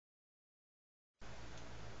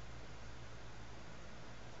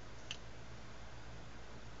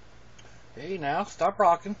Hey now, stop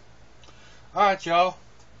rocking. Alright y'all,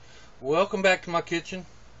 welcome back to my kitchen.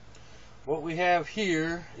 What we have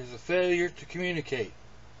here is a failure to communicate.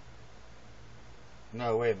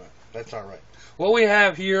 No, wait a minute, that's not right. What we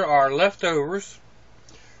have here are leftovers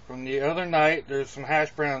from the other night. There's some hash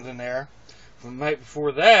browns in there. From the night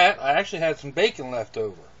before that, I actually had some bacon left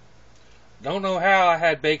over. Don't know how I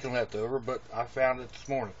had bacon left over, but I found it this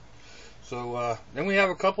morning. So then we have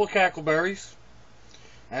a couple of cackleberries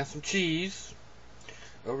and some cheese.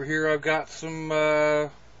 Over here I've got some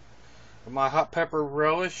my hot pepper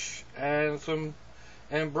relish and some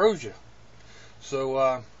ambrosia.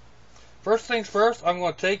 So first things first, I'm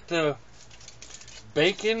going to take the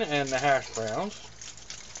bacon and the hash browns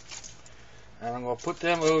and I'm going to put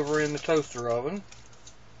them over in the toaster oven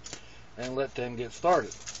and let them get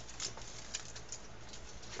started.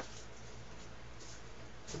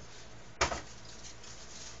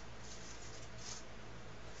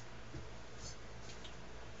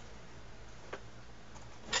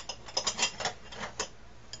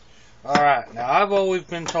 Alright, now I've always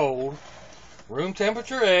been told room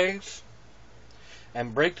temperature eggs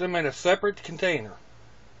and break them in a separate container,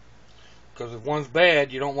 because if one's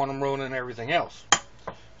bad you don't want them ruining everything else.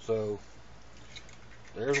 So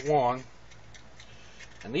there's one,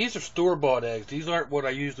 and these are store-bought eggs. These aren't what I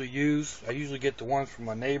usually use. I usually get the ones from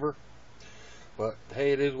my neighbor, but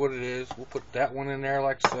hey, it is what it is. We'll put that one in there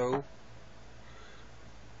like so,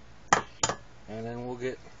 and then we'll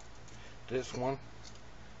get this one.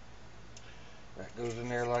 That goes in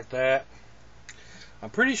there like that. I'm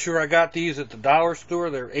pretty sure I got these at the dollar store.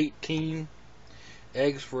 They're 18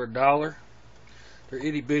 eggs for $1. They're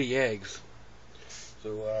itty bitty eggs.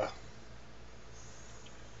 So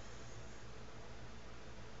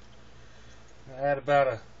add about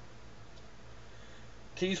a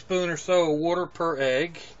teaspoon or so of water per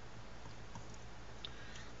egg,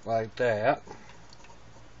 like that.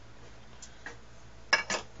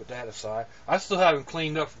 Put that aside. I still haven't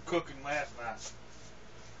cleaned up from cooking last night,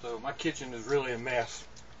 so my kitchen is really a mess.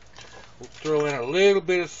 We'll throw in a little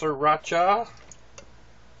bit of sriracha,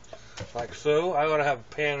 like so. I ought to have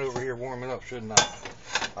a pan over here warming up, shouldn't I?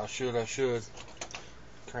 I should.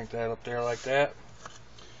 Crank that up there like that.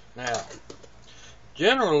 Now,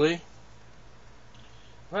 generally,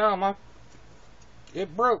 well,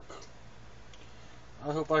 it broke.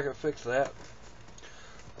 I hope I can fix that.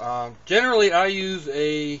 Generally, I use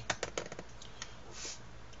a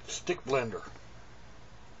stick blender.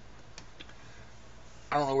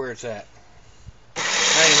 I don't know where it's at.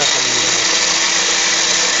 I ain't nothing to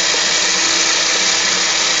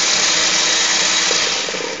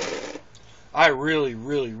use. I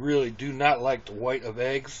really do not like the white of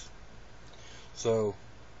eggs. So,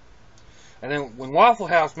 and then when Waffle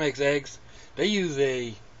House makes eggs, they use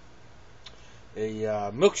a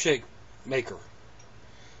milkshake maker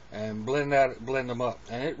and blend them up,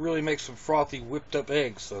 and it really makes some frothy whipped up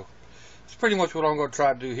eggs. So that's pretty much what I'm going to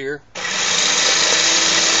try to do here. Try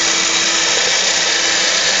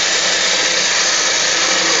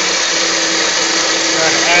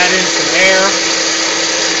to add in some air.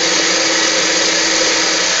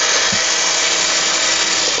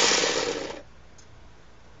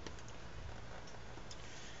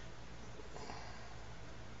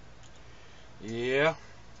 Yeah.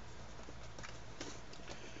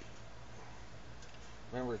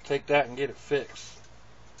 Remember to take that and get it fixed.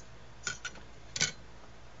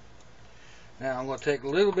 Now I'm going to take a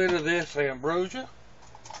little bit of this ambrosia.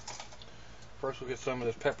 First we'll get some of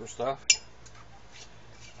this pepper stuff.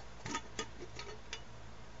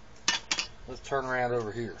 Let's turn around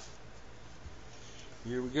over here.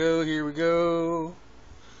 Here we go.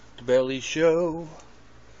 The belly show.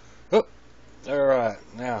 Oh, alright,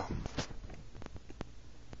 now.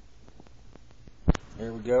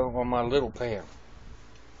 There we go on my little pan.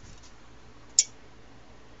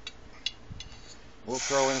 We'll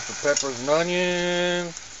throw in some peppers and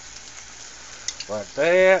onions, like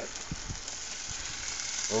that.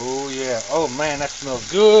 Oh yeah, oh man, that smells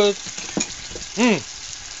good.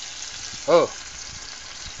 Oh,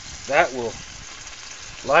 that will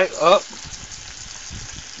light up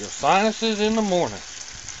your sinuses in the morning.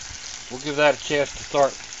 We'll give that a chance to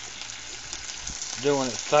start doing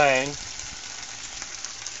its thing.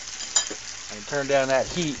 And turn down that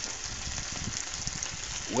heat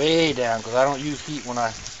way down, because I don't use heat when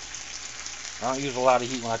I don't use a lot of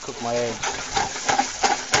heat when I cook my eggs.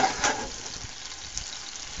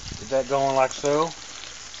 Get that going like so.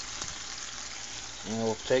 And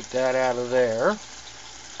we'll take that out of there.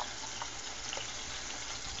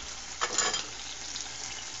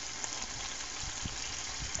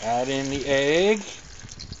 Add in the egg.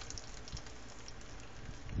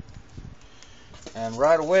 And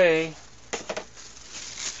right away,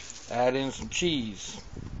 add in some cheese.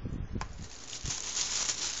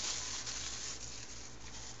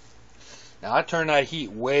 Now I turn that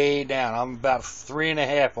heat way down. I'm about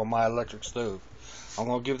 3.5 on my electric stove. I'm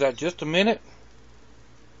going to give that just a minute.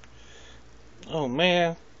 Oh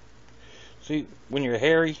man. See, when you're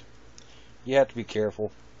hairy, you have to be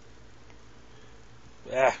careful.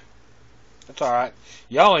 Ah, that's alright.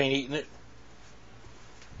 Y'all ain't eating it.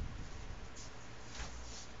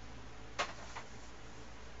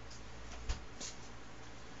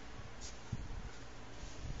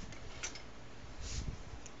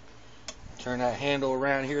 Turn that handle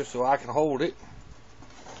around here so I can hold it.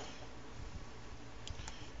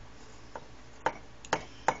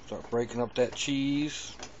 Start breaking up that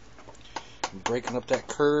cheese. And breaking up that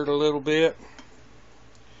curd a little bit.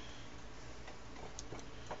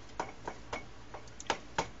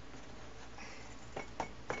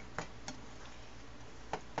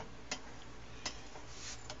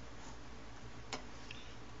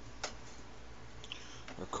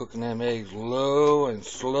 We're cooking them eggs low and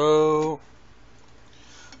slow.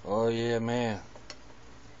 Oh yeah, man.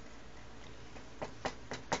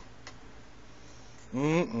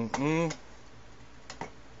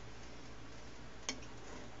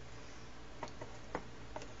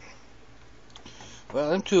 Well,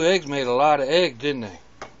 them 2 eggs made a lot of eggs, didn't they?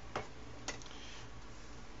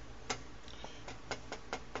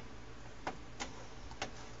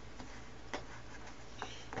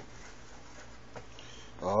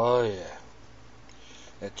 Oh yeah.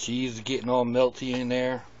 That cheese is getting all melty in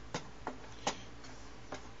there.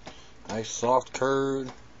 Nice soft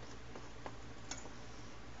curd.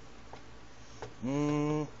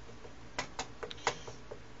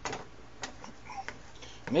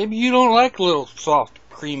 Maybe you don't like little soft,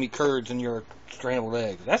 creamy curds in your scrambled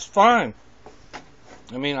eggs. That's fine.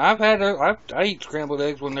 I mean, I eat scrambled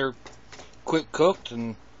eggs when they're quick cooked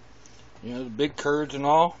and, you know, the big curds and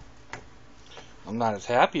all. I'm not as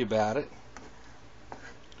happy about it.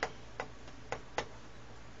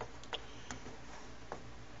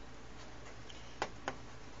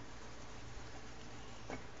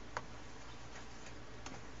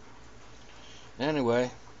 Anyway,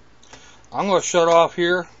 I'm going to shut off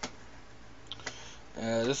here.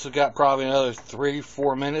 This has got probably another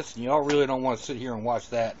 3-4 minutes, and y'all really don't want to sit here and watch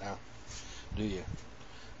that now, do you?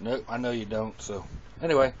 Nope, I know you don't. So,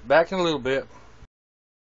 anyway, back in a little bit.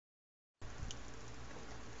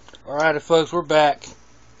 Alrighty, folks, we're back.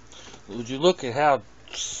 Would you look at how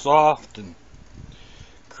soft and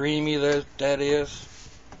creamy that is?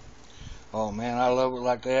 Oh man, I love it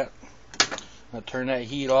like that. I'll turn that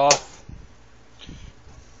heat off.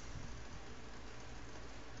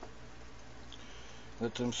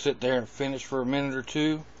 Let them sit there and finish for a minute or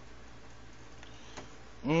two.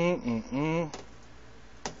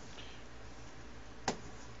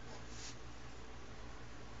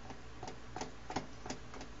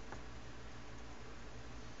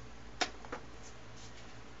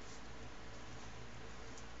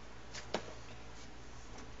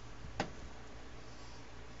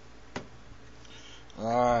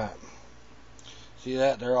 Alright. See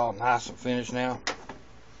that? They're all nice and finished now.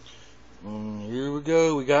 Here we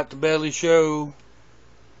go. We got the belly show.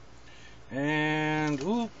 And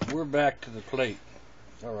we're back to the plate.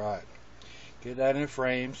 Alright. Get that in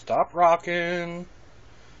frame. Stop rocking.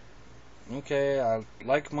 Okay, I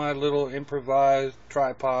like my little improvised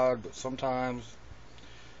tripod, but sometimes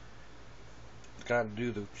gotta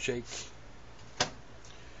do the shake.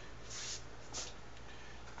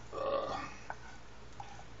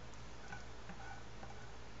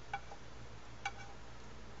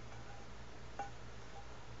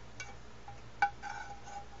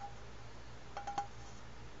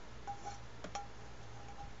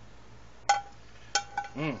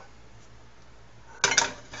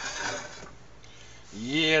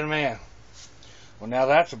 Yeah, man. Well, now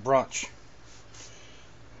that's a brunch.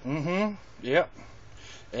 Yep.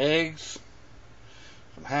 Eggs,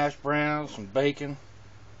 some hash browns, some bacon.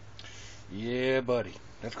 Yeah, buddy.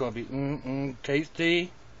 That's going to be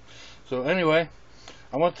tasty. So anyway,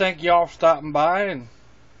 I want to thank y'all for stopping by and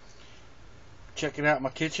checking out my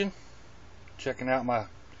kitchen, checking out my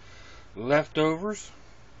leftovers,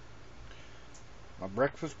 my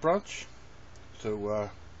breakfast brunch. So,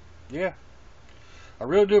 yeah. I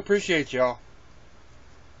really do appreciate y'all.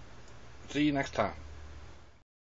 See you next time.